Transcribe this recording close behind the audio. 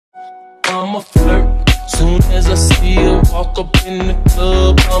I'm a flirt. Soon as I see her walk up in the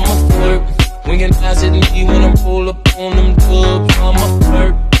club, I'm a flirt. When your eyes at me when I roll up on them dubs, I'm a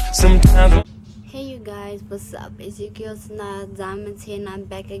flirt. Sometimes. Hey you guys, what's up? It's your girl Sanaa Diamonds here, and I'm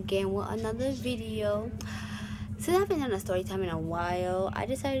back again with another video. Since I haven't done a story time in a while, I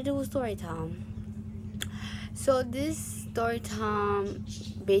decided to do a story time. So this story time,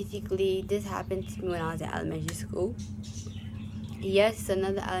 basically, this happened to me when I was in elementary school. Yes, it's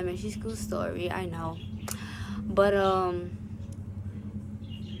another elementary school story, I know. But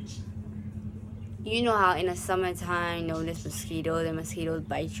you know how in the summertime, there's mosquitoes, and mosquitoes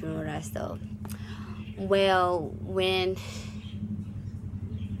bite you and all that stuff. Well, when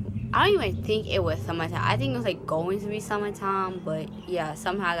I don't even think it was summertime. I think it was like going to be summertime, but yeah,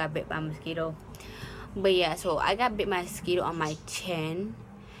 somehow I got bit by a mosquito. But yeah, so I got bit by a mosquito on my chin,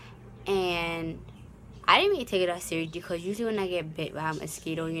 and I didn't really take it that serious because usually when I get bit by a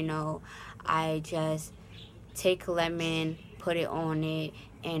mosquito, I just take lemon, put it on it,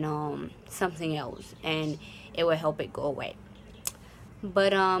 and something else, and it will help it go away.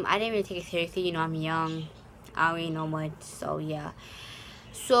 But I didn't really take it seriously. I'm young, I don't really know much, so yeah.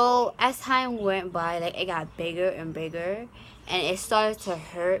 So as time went by, like, it got bigger and bigger, and it started to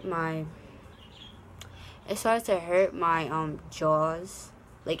hurt my jaws.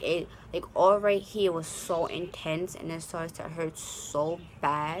 Like all right here was so intense, and it started to hurt so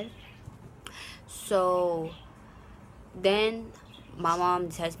bad. So then my mom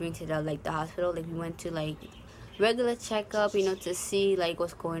decided to bring me to the hospital. Like, we went to regular checkup, to see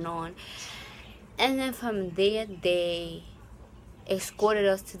what's going on. And then from there they escorted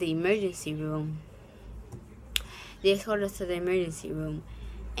us to the emergency room.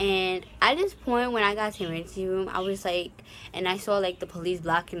 And at this point, when I got to the emergency room, I was and I saw the police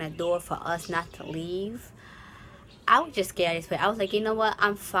blocking the door for us not to leave. I was just scared at this point. I was like, you know what,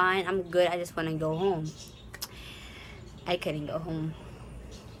 I'm fine, I'm good, I just want to go home. I couldn't go home.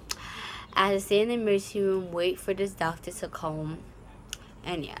 I had to stay in the emergency room, wait for this doctor to come.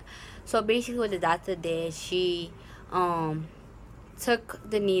 And yeah, so basically what the doctor did, she took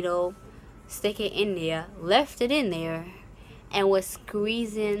the needle, stick it in there, left it in there, and was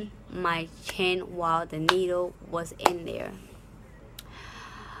squeezing my chin while the needle was in there.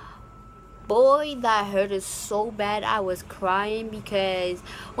 Boy, that hurted so bad. I was crying because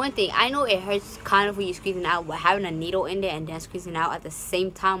one thing, I know it hurts kind of when you're squeezing out, but having a needle in there and then squeezing out at the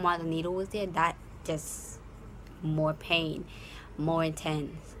same time while the needle was there, that just more pain, more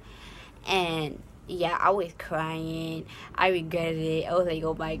intense. And yeah, I was crying. I regretted it. I was like,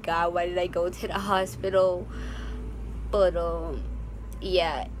 oh my god, why did I go to the hospital? But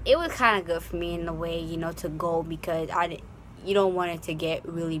yeah, it was kind of good for me in a way, to go, because you don't want it to get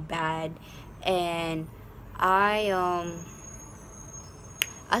really bad. And after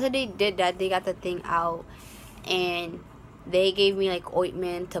they did that, they got the thing out, and they gave me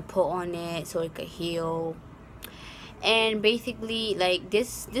ointment to put on it so it could heal. And basically,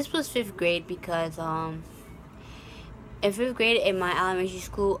 this was 5th grade, because in 5th grade in my elementary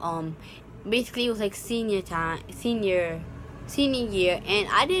school, basically it was senior year, and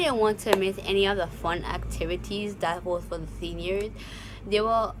I didn't want to miss any of the fun activities that was for the seniors. There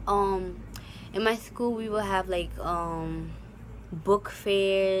were in my school we will have book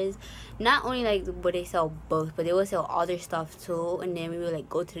fairs, not only where they sell books, but they will sell other stuff too. And then we would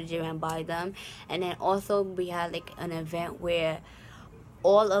go to the gym and buy them. And then also we had an event where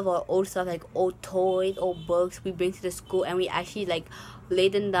all of our old stuff, old toys, old books, we bring to the school, and we actually lay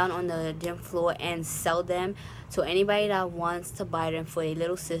them down on the gym floor and sell them. So anybody that wants to buy them for a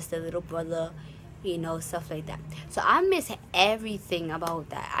little sister, little brother, stuff like that. So I miss everything about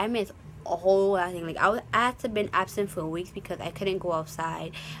that. I miss a whole lot of things. I had to been absent for weeks because I couldn't go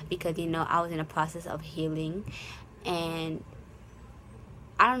outside, because I was in the process of healing. And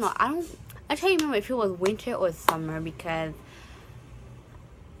I don't know, I try to remember if it was winter or summer, because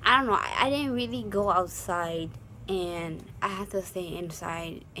I don't know, I didn't really go outside, and I had to stay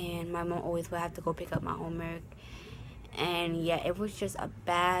inside, and my mom always would have to go pick up my homework. And yeah, it was just a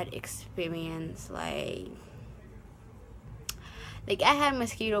bad experience. I had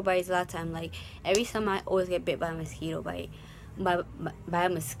mosquito bites a lot of time. Every time I always get bit by a mosquito bite, by a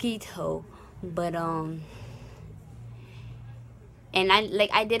mosquito. But and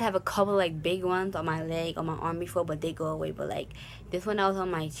I did have a couple big ones on my leg, on my arm before, but they go away. But this one that was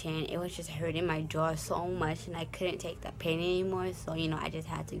on my chin, it was just hurting my jaw so much, and I couldn't take the pain anymore. So I just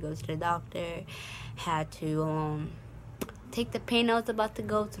had to go to the doctor, had to take the pain I was about to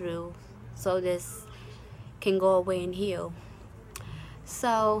go through, so this can go away and heal.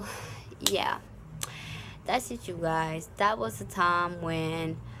 So yeah, that's it, you guys. That was the time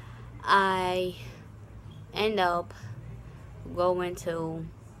when I end up going to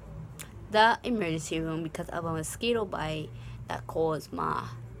the emergency room because of a mosquito bite that caused my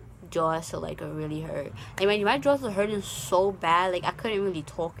jaws to like really hurt. Like my jaws were hurting so bad, like I couldn't really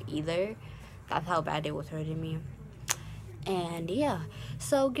talk either. That's how bad it was hurting me. And yeah,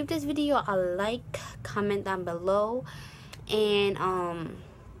 so give this video a like, comment down below, and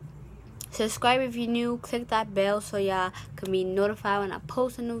subscribe if you're new. Click that bell so y'all can be notified when I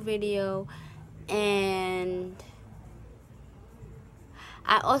post a new video. And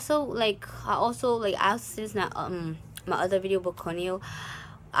I also since my other video with Cornel,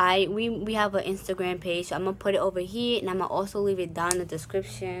 we have an Instagram page, so I'm gonna put it over here, and I'm gonna also leave it down in the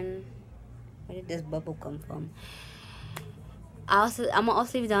description. Where did this bubble come from? I'm gonna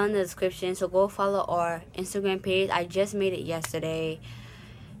also leave it down in the description, so go follow our Instagram page. I just made it yesterday,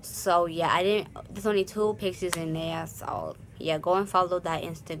 so yeah, there's only 2 pictures in there, so yeah, go and follow that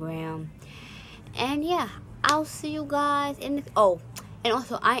Instagram. And yeah, I'll see you guys in the and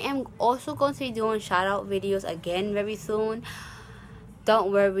also I am also going to be doing shout out videos again very soon.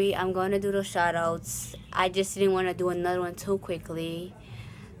 Don't worry, I'm going to do those shout outs. I just didn't want to do another one too quickly.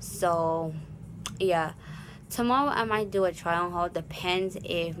 So yeah, tomorrow I might do a try on haul. Depends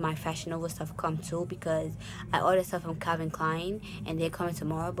if my Fashion Nova stuff come too, because I ordered stuff from Calvin Klein and they're coming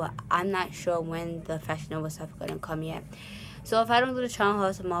tomorrow, but I'm not sure when the Fashion Nova stuff is going to come yet. So if I don't do the try on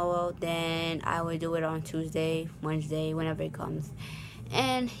haul tomorrow, then I will do it on Tuesday, Wednesday, whenever it comes.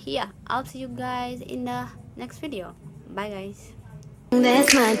 And yeah, I'll see you guys in the next video. Bye guys.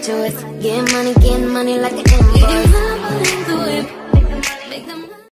 That's my choice. Get money like an invoice. Make them